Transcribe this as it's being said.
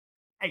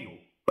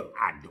Hey,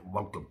 and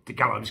welcome to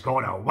Callums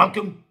Corner.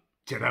 Welcome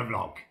to the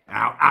vlog.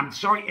 Now, I'm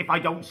sorry if I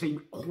don't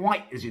seem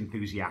quite as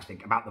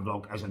enthusiastic about the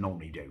vlog as I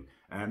normally do.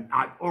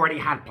 I already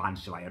had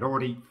plans today. I'd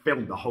already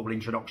filmed the whole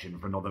introduction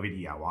for another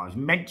video. I was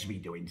meant to be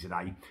doing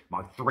today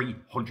my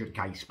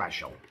 300k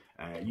special.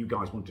 You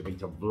guys wanted me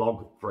to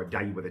vlog for a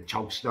day with a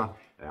toaster.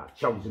 I've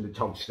chosen the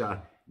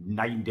toaster,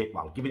 named it,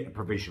 well, give it a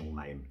provisional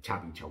name,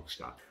 Tabby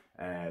Toaster.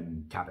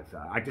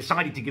 Tabitha. I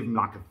decided to give him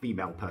like a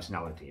female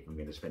personality if I'm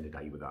going to spend a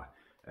day with her.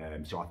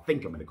 So I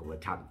think I'm going to call her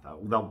Tabitha,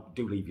 although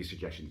do leave your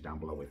suggestions down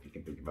below if you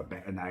can think of a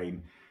better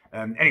name.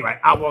 Anyway,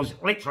 I was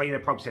literally in the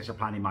process of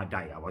planning my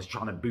day. I was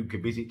trying to book a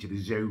visit to the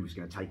zoo. I was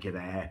going to take her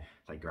there,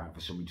 take her out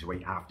for something to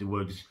eat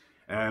afterwards.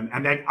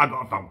 And then I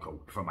got a phone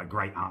call from my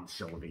great aunt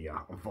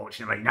Sylvia,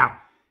 unfortunately. Now,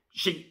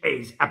 she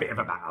is a bit of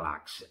a battle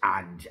axe,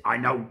 and I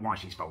know why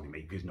she's phoning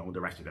me, because none of the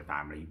rest of the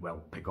family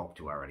will pick up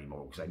to her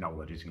anymore, because they know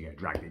they're just going to get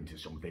dragged into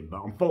something.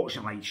 But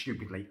unfortunately,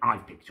 stupidly,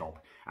 I've picked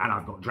up, and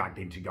I've got dragged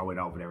into going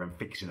over there and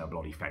fixing her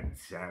bloody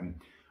fence.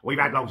 We've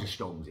had loads of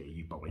storms here,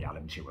 you've probably had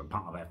them too, and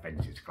part of her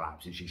fence has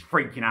collapsed, and she's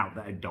freaking out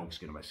that her dog's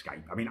going to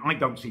escape. I mean, I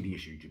don't see the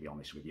issue, to be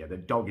honest with you. The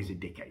dog is a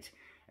dickhead.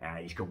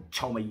 He's called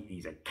Tommy,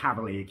 he's a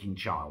Cavalier King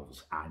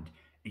Charles, and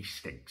he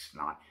stinks.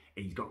 Like,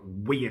 he's got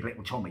weird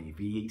little Tommy. If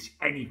he eats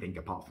anything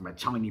apart from a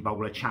tiny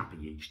bowl of chappy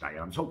each day, and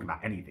I'm talking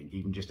about anything,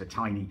 even just a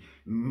tiny,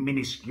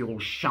 minuscule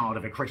shard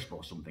of a crisp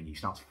or something, he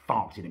starts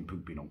farting and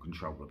pooping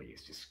uncontrollably.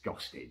 It's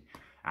disgusting.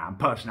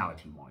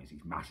 Personality-wise,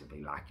 he's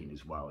massively lacking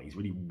as well. He's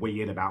really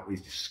weird about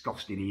his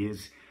disgusting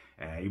ears.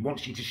 He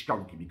wants you to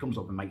stroke him. He comes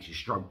up and makes you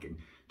stroke him,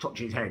 touch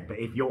his head. But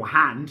if your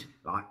hand,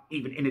 like,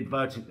 even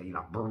inadvertently,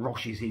 like,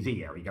 brushes his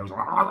ear, he goes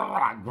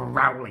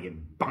growly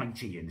and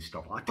bitey and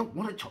stuff. I don't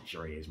want to touch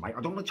your ears, mate.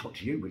 I don't want to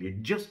touch you, will you?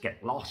 Just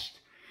get lost.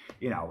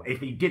 You know, if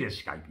he did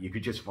escape, you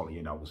could just follow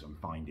your nose and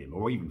find him,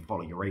 or even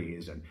follow your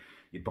ears, and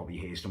you'd probably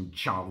hear some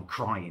child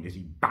crying as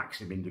he backs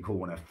them in the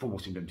corner,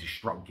 forcing them to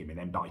stroke him and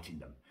then biting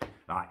them.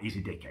 He's a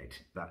dickhead.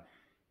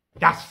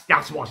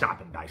 That's what's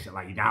happened,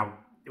 basically. Now,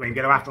 we're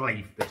going to have to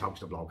leave the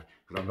toaster vlog,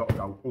 because I've got to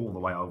go all the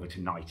way over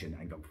tonight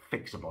and go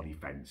fix a bloody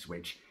fence,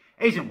 which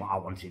isn't what I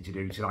wanted to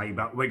do today,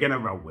 but we're going to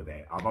roll with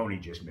it. I've only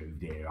just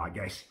moved here. I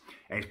guess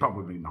it's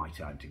probably my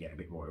turn to get a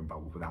bit more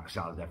involved with that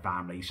side of the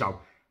family, so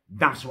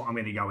that's what I'm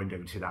going to go and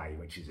do today,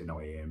 which is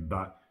annoying,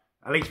 but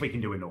at least we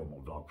can do a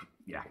normal vlog.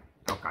 Yeah,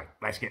 okay,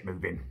 let's get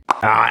moving.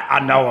 I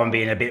know I'm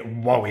being a bit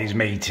woe is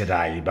me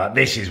today, but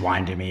this is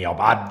winding me up.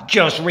 I've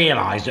just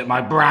realised that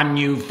my brand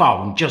new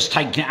phone, just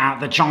taking it out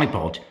of the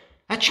tripod,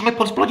 that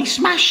tripod's bloody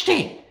smashed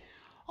it.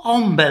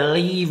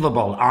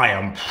 Unbelievable. I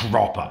am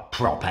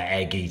proper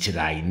eggy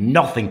today.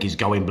 Nothing is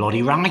going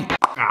bloody right.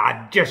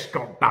 I just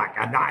got back,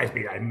 and that has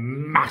been a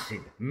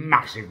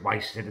massive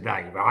waste of the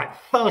day, right?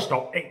 First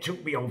off, it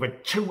took me over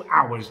 2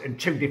 hours and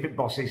 2 different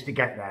buses to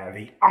get there.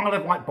 The Isle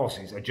of Wight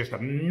buses are just a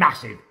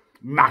massive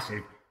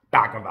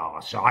bag of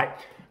arse, right?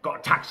 Got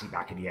a taxi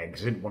back in the end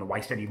because I didn't want to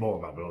waste any more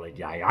of my bloody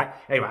day, right?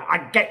 Anyway, I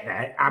get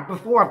there, and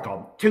before I've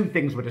gone, 2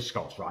 things were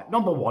discussed, right?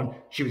 Number 1,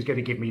 she was going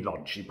to give me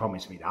lunch. She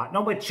promised me that.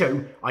 Number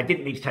 2, I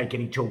didn't need to take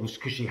any tools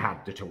because she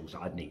had the tools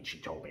that I'd need, she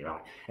told me,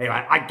 right?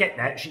 Anyway, I get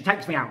there. She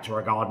takes me out to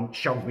her garden,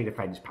 shows me the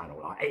fence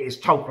panel. Right? It has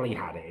totally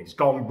had it. It's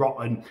gone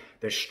rotten.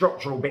 The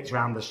structural bits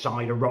around the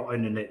side are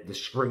rotten, and the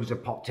screws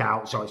have popped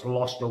out, so it's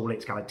lost all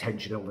its kind of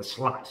tension. All the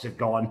slats have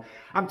gone.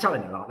 I'm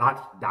telling you, like,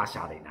 that's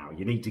had it now.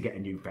 You need to get a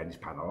new fence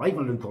panel. I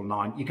even look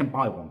online. You can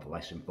buy one for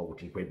less than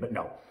 40 quid, but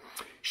no,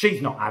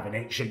 she's not having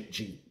it.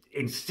 She's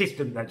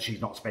insistent that she's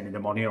not spending the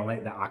money on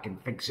it, that I can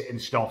fix it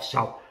and stuff.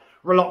 So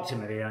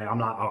reluctantly, I'm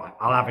like, all right,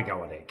 I'll have a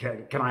go at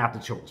it. Can I have the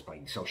tools,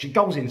 please? So she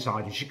goes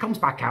inside and she comes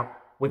back out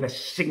with a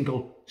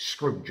single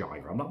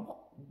screwdriver. I'm like,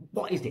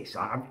 what is this?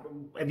 Have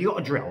you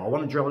got a drill? I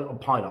want to drill little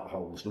pilot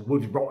holes. The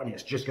wood's rotten.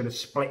 It's just going to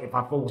split if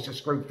I force a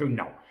screw through.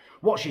 No.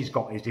 What she's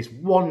got is this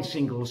one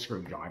single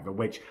screwdriver,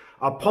 which,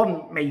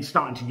 upon me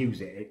starting to use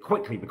it, it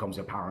quickly becomes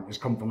apparent has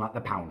come from like the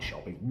pound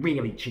shop. It's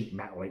really cheap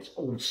metal. It's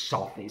all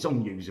soft. It's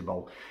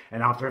unusable.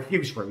 And after a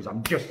few screws,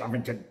 I'm just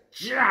having to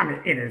jam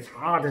it in as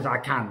hard as I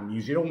can,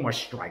 using all my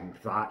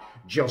strength,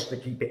 just to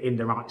keep it in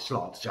the right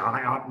slot. So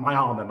my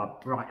arm and my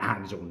right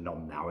hand's all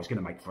numb now. It's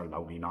going to make for a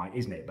lonely night,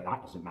 isn't it? But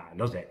that doesn't matter,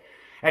 does it?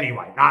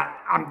 Anyway,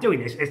 I'm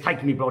doing this. It's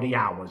taking me bloody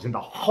hours, and the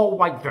whole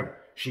way through,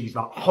 she's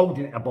like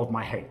holding it above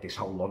my head, this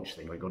whole lunch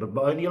thing. We've got to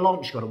earn your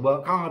lunch, got to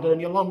work hard,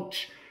 earn your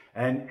lunch.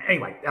 And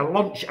anyway, the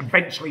lunch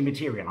eventually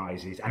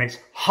materialises, and it's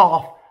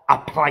half a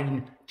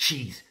plain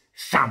cheese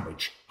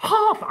sandwich.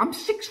 Half! I'm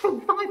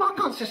 6'5". I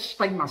can't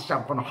sustain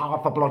myself on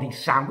half a bloody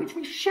sandwich.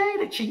 We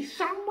shared a cheese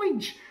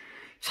sandwich.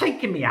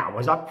 Taking me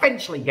hours. I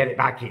eventually get it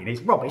back in.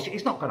 It's rubbish.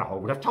 It's not going to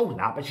hold. I've told her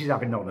that, but she's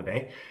having none of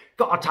it.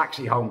 Got a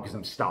taxi home because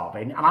I'm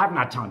starving, and I haven't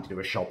had time to do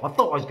a shop. I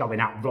thought I was going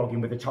out vlogging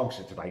with a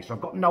toaster today, so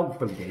I've got no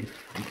food in.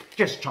 I'm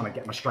just trying to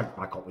get my strength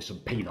back up with some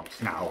peanuts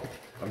now.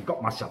 I've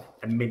got myself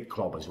a mint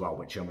club as well,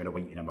 which I'm going to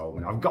eat in a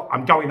moment.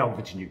 I'm going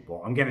over to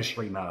Newport. I'm going to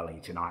stream early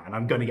tonight, and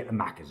I'm going to get the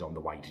Maccas on the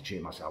way to cheer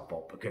myself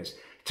up, because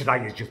today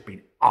has just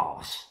been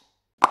arse.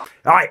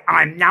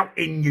 I'm now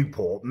in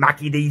Newport.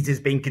 Mackie D's has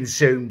been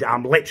consumed.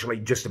 I'm literally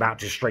just about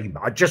to stream.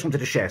 I just wanted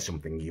to share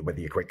something with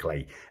you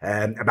quickly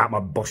about my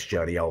bus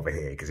journey over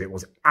here, because it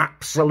was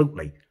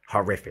absolutely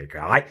horrific,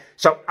 all right?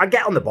 So I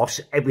get on the bus,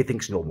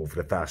 everything's normal for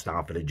the first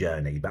half of the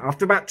journey, but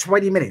after about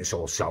 20 minutes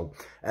or so,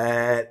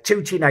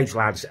 two teenage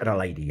lads and a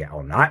lady get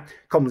on, right?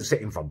 Come and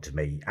sit in front of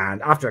me, and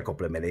after a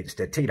couple of minutes,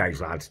 the teenage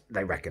lads,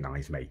 they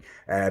recognise me.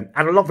 Had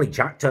a lovely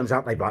chat. Turns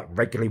out they've like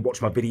regularly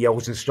watched my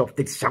videos and stuff,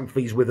 did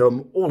selfies with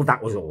them. All of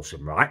that was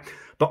awesome, right?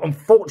 But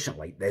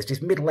unfortunately, there's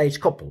this middle-aged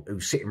couple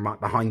who's sitting right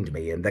behind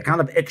me, and the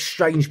kind of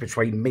exchange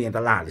between me and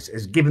the lads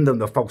has given them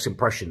the false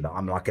impression that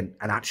I'm like an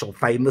actual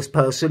famous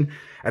person.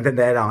 And then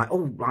they're like,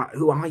 oh, like,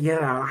 who are you?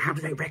 How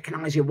do they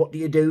recognise you? What do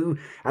you do?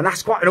 And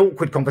that's quite an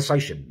awkward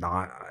conversation,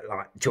 like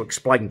to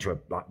explain to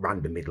like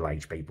random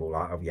middle-aged people,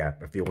 like, oh yeah,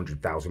 a few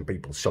 100,000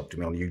 people subbed to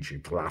me on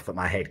YouTube to laugh at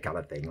my head kind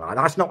of thing. Like,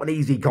 that's not an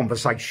easy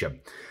conversation.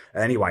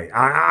 Anyway,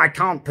 I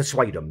can't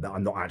persuade them that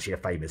I'm not actually a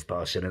famous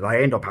person, and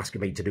they end up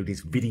asking me to do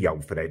this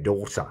video for their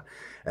daughter.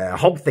 The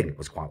whole thing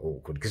was quite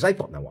awkward because they've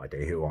got no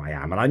idea who I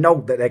am, and I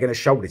know that they're going to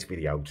show this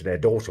video to their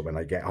daughter when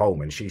they get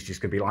home, and she's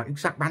just going to be like,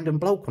 who's that random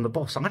bloke on the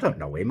bus? I don't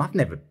know him. I've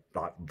never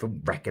like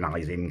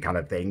recognised him, kind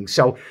of thing.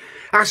 So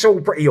that's all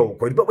pretty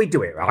awkward, but we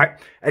do it, right?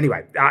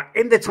 Anyway,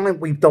 in the time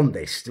we've done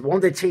this, one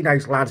of the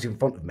teenage lads in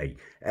front of me,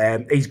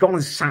 he's gone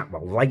and sat,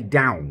 well, laid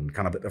down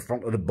kind of at the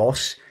front of the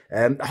bus.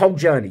 The whole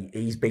journey,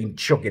 he's been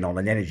chugging on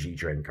an energy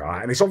drink,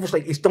 right? And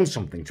it's done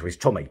something to his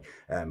tummy,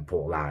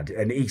 poor lad.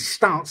 And he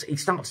starts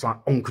like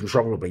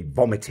uncontrollably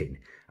vomiting,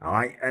 all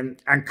right? And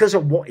because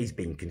of what he's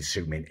been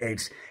consuming,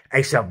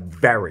 it's a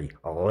very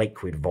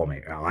liquid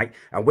vomit, all right?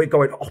 And we're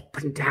going up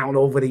and down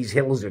over these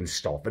hills and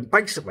stuff. And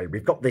basically,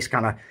 we've got this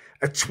kind of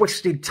a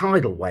twisted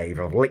tidal wave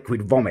of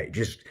liquid vomit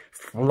just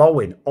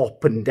flowing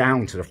up and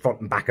down to the front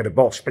and back of the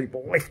bus.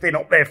 People lifting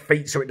up their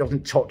feet so it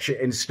doesn't touch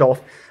it and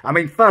stuff. I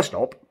mean, first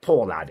up,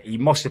 poor lad, he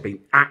must have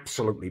been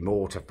absolutely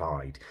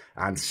mortified.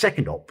 And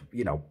second up,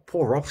 you know,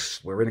 poor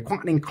us. We're in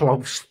quite an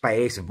enclosed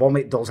space.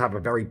 Vomit does have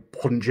a very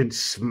pungent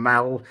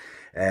smell.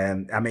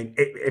 I mean,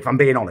 if I'm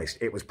being honest,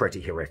 it was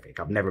pretty horrific.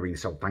 I've never been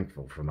so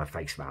thankful for my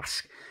face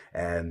mask.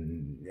 I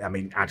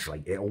mean,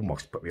 actually, it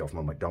almost put me off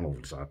my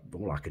McDonald's.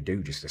 All I could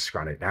do just to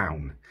scran it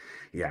down.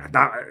 Yeah,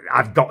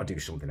 I've got to do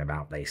something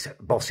about this.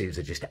 Bosses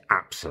are just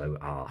absolute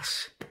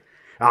arse.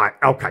 All right,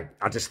 okay,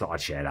 I just thought I'd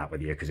share that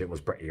with you because it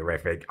was pretty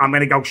horrific. I'm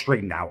going to go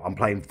stream now. I'm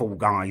playing Fall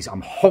Guys.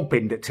 I'm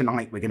hoping that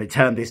tonight we're going to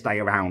turn this day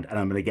around and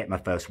I'm going to get my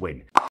first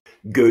win.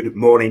 Good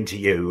morning to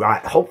you.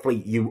 Right,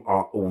 hopefully you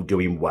are all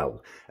doing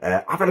well.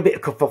 I've had a bit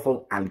of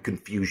kerfuffle and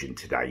confusion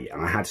today,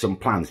 and I had some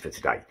plans for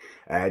today.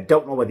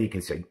 Don't know whether you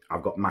can see,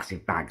 I've got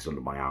massive bags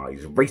under my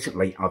eyes.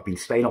 Recently, I've been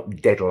staying up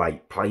dead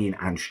late playing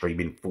and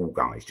streaming Fall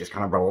Guys, just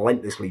kind of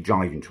relentlessly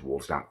driving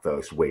towards that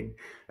first win.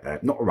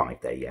 Not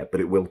arrived there yet,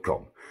 but it will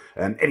come.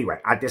 Anyway,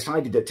 I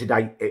decided that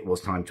today it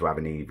was time to have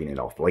an evening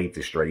off, leave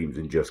the streams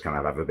and just kind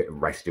of have a bit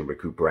of rest and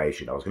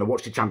recuperation. I was going to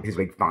watch the Champions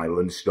League final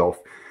and stuff.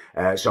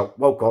 So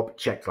woke up,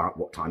 checked out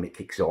what time it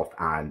kicks off,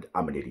 and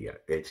I'm an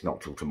idiot. It's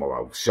not till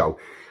tomorrow. So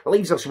it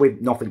leaves us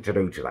with nothing to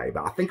do today,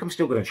 but I think I'm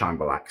still going to try and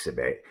relax a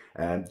bit.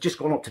 Just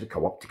gone up to the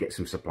co-op to get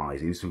some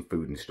supplies in, some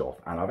food and stuff,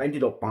 and I've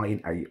ended up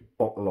buying a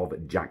bottle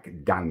of Jack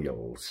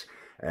Daniels.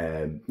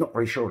 Not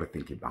very sure of the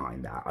thinking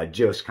behind that. I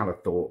just kind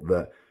of thought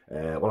that,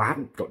 well, I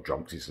haven't got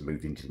drunk since I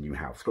moved into the new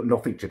house. Got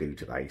nothing to do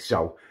today,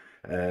 so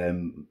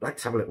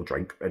let's have a little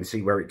drink and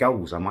see where it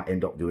goes. I might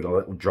end up doing a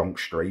little drunk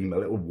stream, a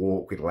little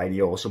walk with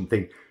Lenny or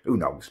something. Who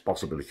knows?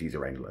 Possibilities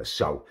are endless.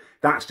 So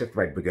that's the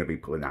thread we're going to be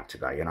pulling at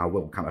today, and I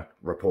will kind of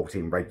report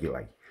in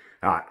regularly.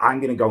 I'm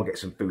going to go and get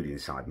some food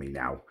inside me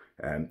now.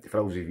 For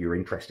those of you who are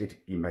interested,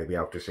 you may be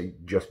able to see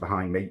just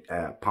behind me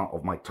part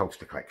of my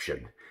toaster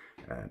collection.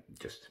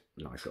 Just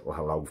a nice little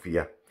hello for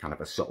you. Kind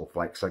of a subtle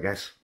flex, I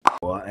guess.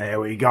 Well, there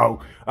we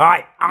go. All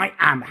right, I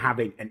am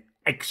having an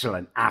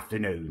excellent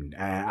afternoon.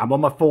 I'm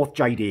on my 4th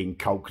JD and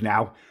Coke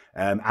now,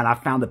 and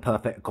I've found the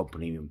perfect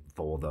accompaniment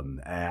for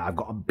them. I've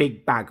got a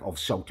big bag of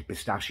salted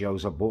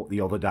pistachios I bought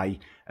the other day,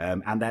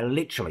 and they're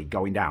literally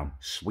going down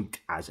sweet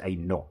as a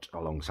nut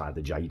alongside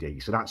the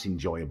JD, so that's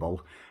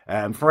enjoyable.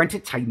 For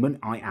entertainment,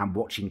 I am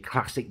watching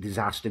classic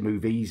disaster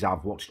movies.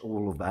 I've watched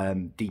all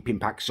of Deep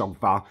Impact so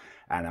far,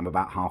 and I'm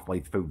about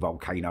halfway through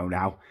Volcano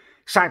now.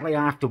 Sadly,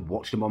 I have to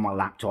watch them on my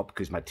laptop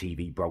because my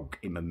TV broke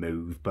in my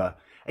move, but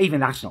even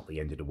that's not the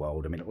end of the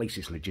world. I mean, at least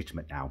it's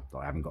legitimate now that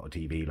I haven't got a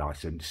TV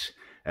licence.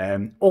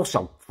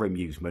 Also, for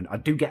amusement, I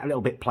do get a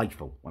little bit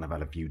playful when I've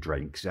had a few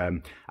drinks. I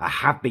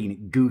have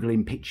been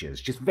Googling pictures,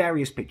 just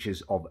various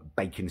pictures of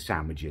bacon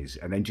sandwiches,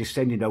 and then just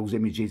sending those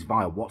images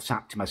via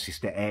WhatsApp to my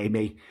sister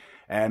Amy.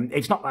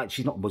 It's not like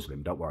she's not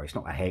Muslim, don't worry, it's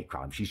not a hate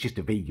crime. She's just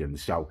a vegan,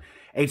 so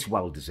it's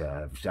well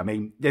deserved. I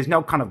mean, there's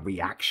no kind of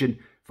reaction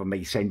from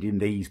me sending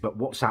these, but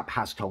WhatsApp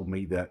has told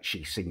me that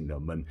she's seen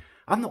them, and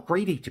I'm not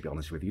greedy, to be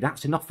honest with you.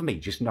 That's enough for me,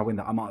 just knowing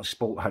that I might have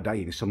spoilt her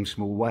day in some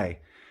small way.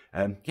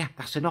 Yeah,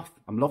 that's enough.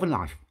 I'm loving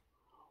life.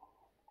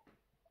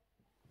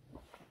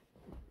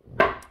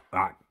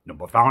 Right,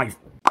 number 5.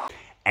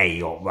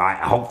 Hey, all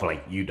right, hopefully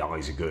you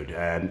guys are good.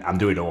 I'm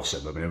doing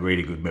awesome. I'm in a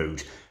really good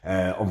mood.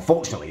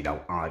 Unfortunately,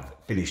 though, I've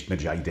finished my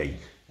JD,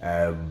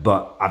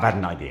 but I've had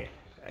an idea.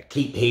 I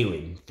keep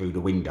hearing through the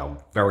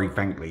window, very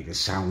faintly, the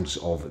sounds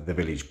of the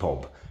village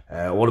pub.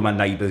 All of my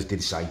neighbours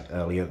did say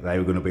earlier they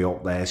were going to be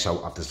up there,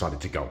 so I've decided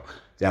to go.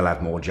 They'll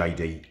have more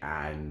JD,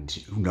 and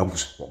who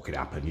knows what could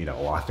happen. You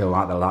know, I feel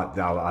like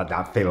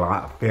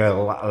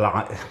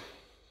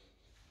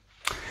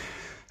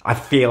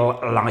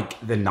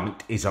the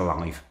night is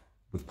alive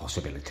with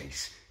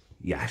possibilities.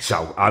 Yeah,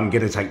 so I'm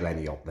going to take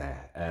Lenny up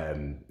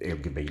there. It'll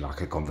give me like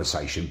a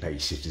conversation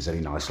piece if there's any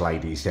nice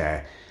ladies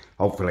there.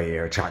 Hopefully it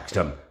attracts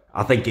them.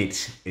 I think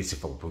it's a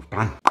foolproof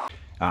plan.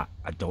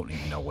 I don't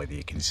even know whether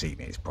you can see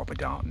me, it's proper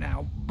dark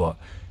now, but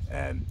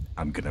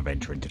I'm going to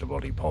venture into the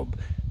bloody pub,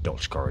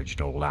 Dutch courage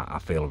and all that. I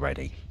feel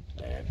ready.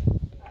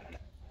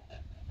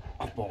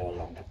 I've brought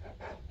along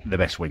the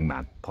best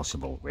wingman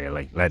possible,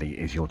 really. Lenny,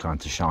 it's your time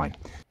to shine.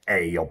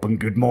 Hey up and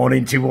good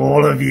morning to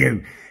all of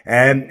you.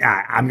 I'm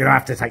going to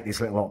have to take this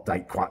little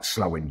update quite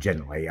slow and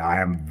gently.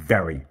 I am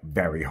very,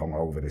 very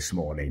hungover this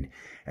morning.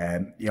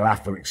 You'll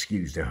have to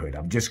excuse the hood.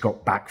 I've just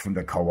got back from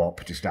the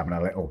co-op, just having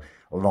a little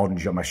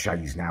lunge on my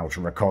chaise now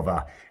to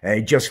recover.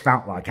 It just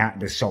felt like out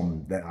of the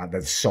sun,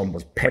 the sun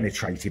was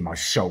penetrating my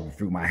soul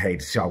through my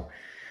head. So,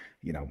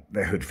 you know,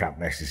 the hood felt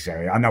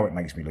necessary. I know it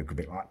makes me look a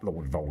bit like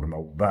Lord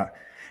Voldemort, but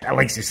at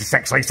least it's a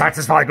sexually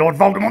satisfied Lord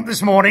Voldemort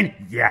this morning.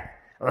 Yeah,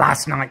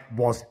 last night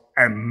was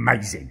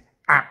amazing.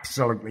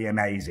 Absolutely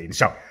amazing.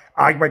 So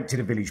I went to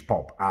the village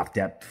pub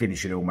after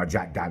finishing all my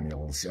Jack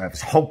Daniels. I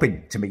was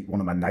hoping to meet one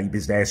of my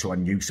neighbours there, so I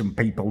knew some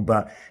people,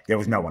 but there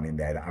was no one in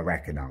there that I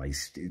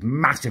recognised. It was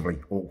massively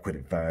awkward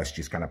at first,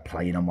 just kind of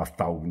playing on my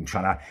phone,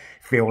 trying to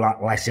feel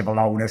like less of a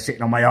loner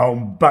sitting on my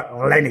own. But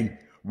Lenny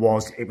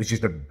it was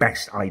just the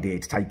best idea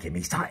to take him.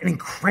 He's like an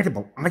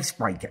incredible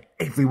icebreaker.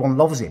 Everyone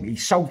loves him.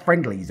 He's so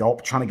friendly. He's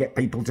up trying to get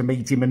people to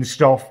meet him and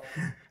stuff.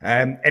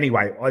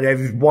 Anyway, there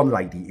was one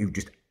lady who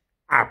just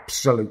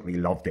absolutely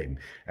loved him.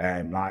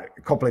 Like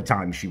a couple of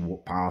times she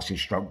walked past and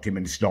stroked him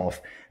and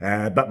stuff.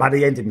 But by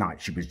the end of the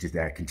night, she was just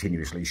there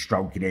continuously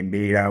stroking him.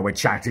 We're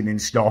chatting and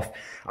stuff.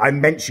 I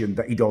mentioned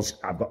that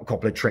I've got a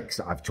couple of tricks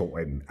that I've taught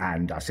him.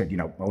 And I said, you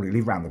know, well, you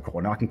live around the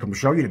corner. I can come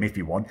show you them if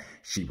you want.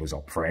 She was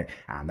up for it.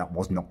 And that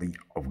was not the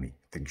only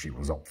thing she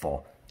was up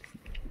for.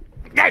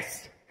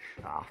 Yes!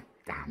 Oh,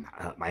 damn,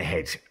 that hurt my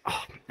head.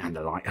 Oh, and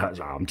the light hurts.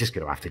 Oh, I'm just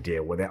going to have to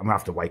deal with it. I'm going to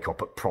have to wake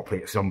up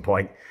properly at some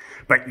point.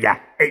 But yeah,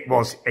 it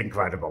was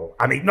incredible.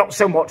 I mean, not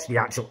so much the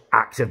actual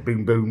act of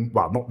Boom Boom.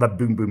 Well, not the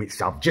Boom Boom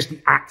itself. Just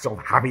the act of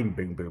having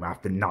Boom Boom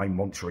after 9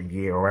 months or a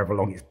year or however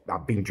long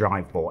I've been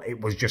dry for. It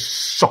was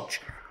just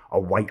such a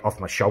weight off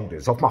my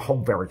shoulders, off my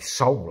whole very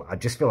soul. I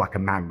just feel like a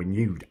man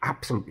renewed.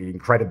 Absolutely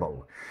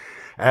incredible.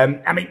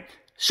 I mean,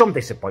 some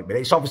disappointment.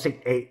 It's obviously,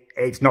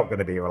 it's not going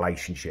to be a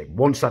relationship.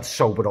 Once I'd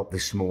sobered up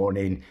this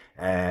morning,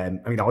 I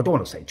mean, I don't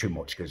want to say too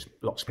much because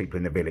lots of people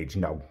in the village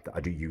know that I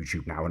do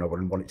YouTube now and I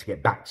wouldn't want it to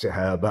get back to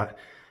her, but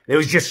there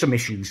was just some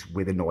issues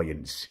with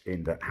annoyance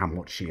in that how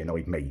much she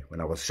annoyed me when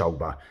I was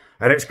sober.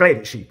 And it's clear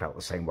that she felt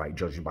the same way,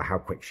 judging by how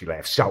quick she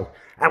left. So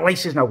at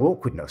least there's no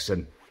awkwardness,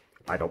 and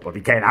I don't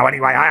bloody care now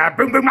anyway. I had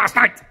Boom Boom last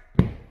night.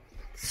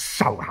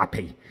 So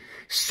happy.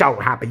 So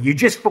happy. You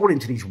just fall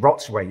into these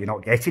ruts where you're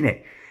not getting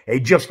it.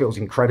 It just feels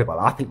incredible.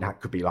 I think that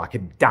could be like a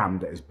dam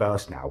that has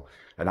burst now,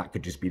 and that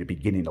could just be the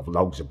beginning of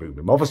loads of Boom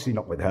Boom. Obviously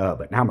not with her,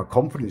 but now my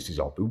confidence is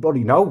up. Who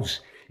bloody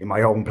knows? In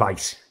my own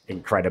place.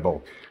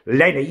 Incredible.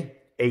 Lenny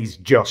is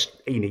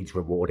he needs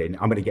rewarding.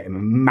 I'm going to get him a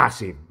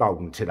massive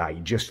bone today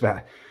just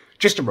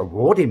to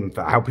reward him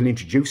for helping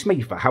introduce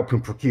me, for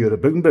helping procure the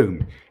Boom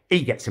Boom.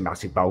 He gets a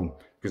massive bone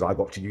because I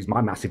got to use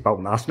my massive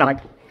bone last night.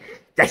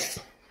 Yes.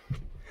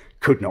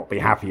 Could not be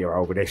happier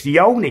over this. The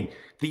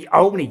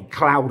only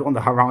cloud on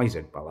the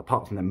horizon, well,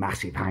 apart from the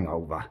massive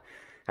hangover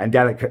and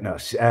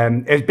delicateness,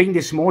 has been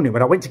this morning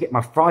when I went to get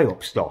my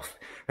fry-up stuff.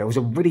 There was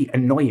a really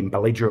annoying,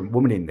 belligerent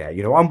woman in there.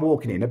 You know, I'm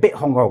walking in a bit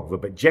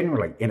hungover, but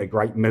generally in a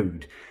great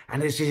mood.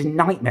 And there's this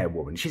nightmare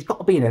woman. She's got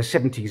to be in her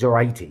 70s or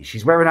 80s.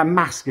 She's wearing a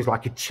mask as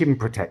like a chin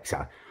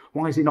protector.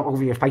 Why is it not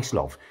over your face,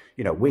 love?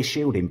 You know, we're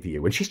shielding for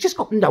you. And she's just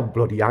got no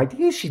bloody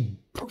idea. She's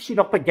pushing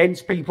up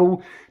against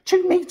people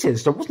 2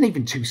 meters. There wasn't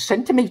even 2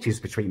 centimeters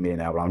between me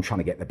and her while I'm trying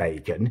to get the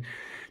bacon.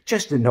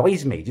 Just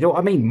annoys me. Do you know what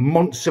I mean?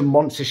 Months and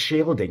months of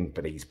shielding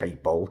for these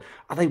people.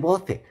 Are they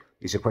worth it?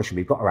 Is a question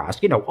we've got to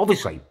ask. You know,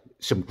 obviously,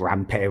 some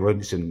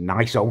grandparents and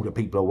nice older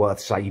people are worth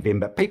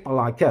saving. But people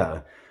like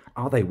her,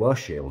 are they worth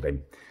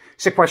shielding?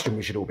 It's a question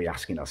we should all be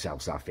asking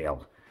ourselves, I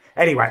feel.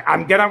 Anyway,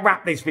 I'm going to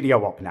wrap this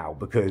video up now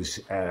because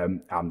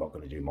I'm not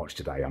going to do much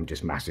today. I'm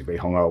just massively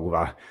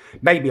hungover.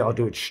 Maybe I'll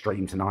do a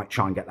stream tonight,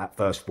 try and get that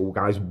first Fall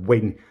Guys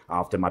win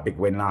after my big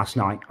win last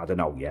night. I don't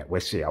know yet.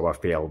 We'll see how I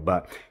feel.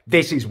 But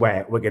this is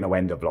where we're going to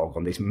end the vlog,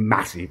 on this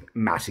massive,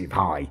 massive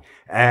high.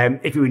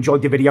 If you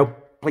enjoyed the video,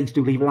 please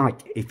do leave a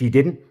like. If you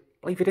didn't,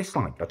 leave a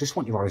dislike. I just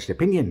want your honest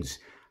opinions.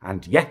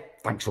 And yeah,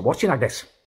 thanks for watching, I guess.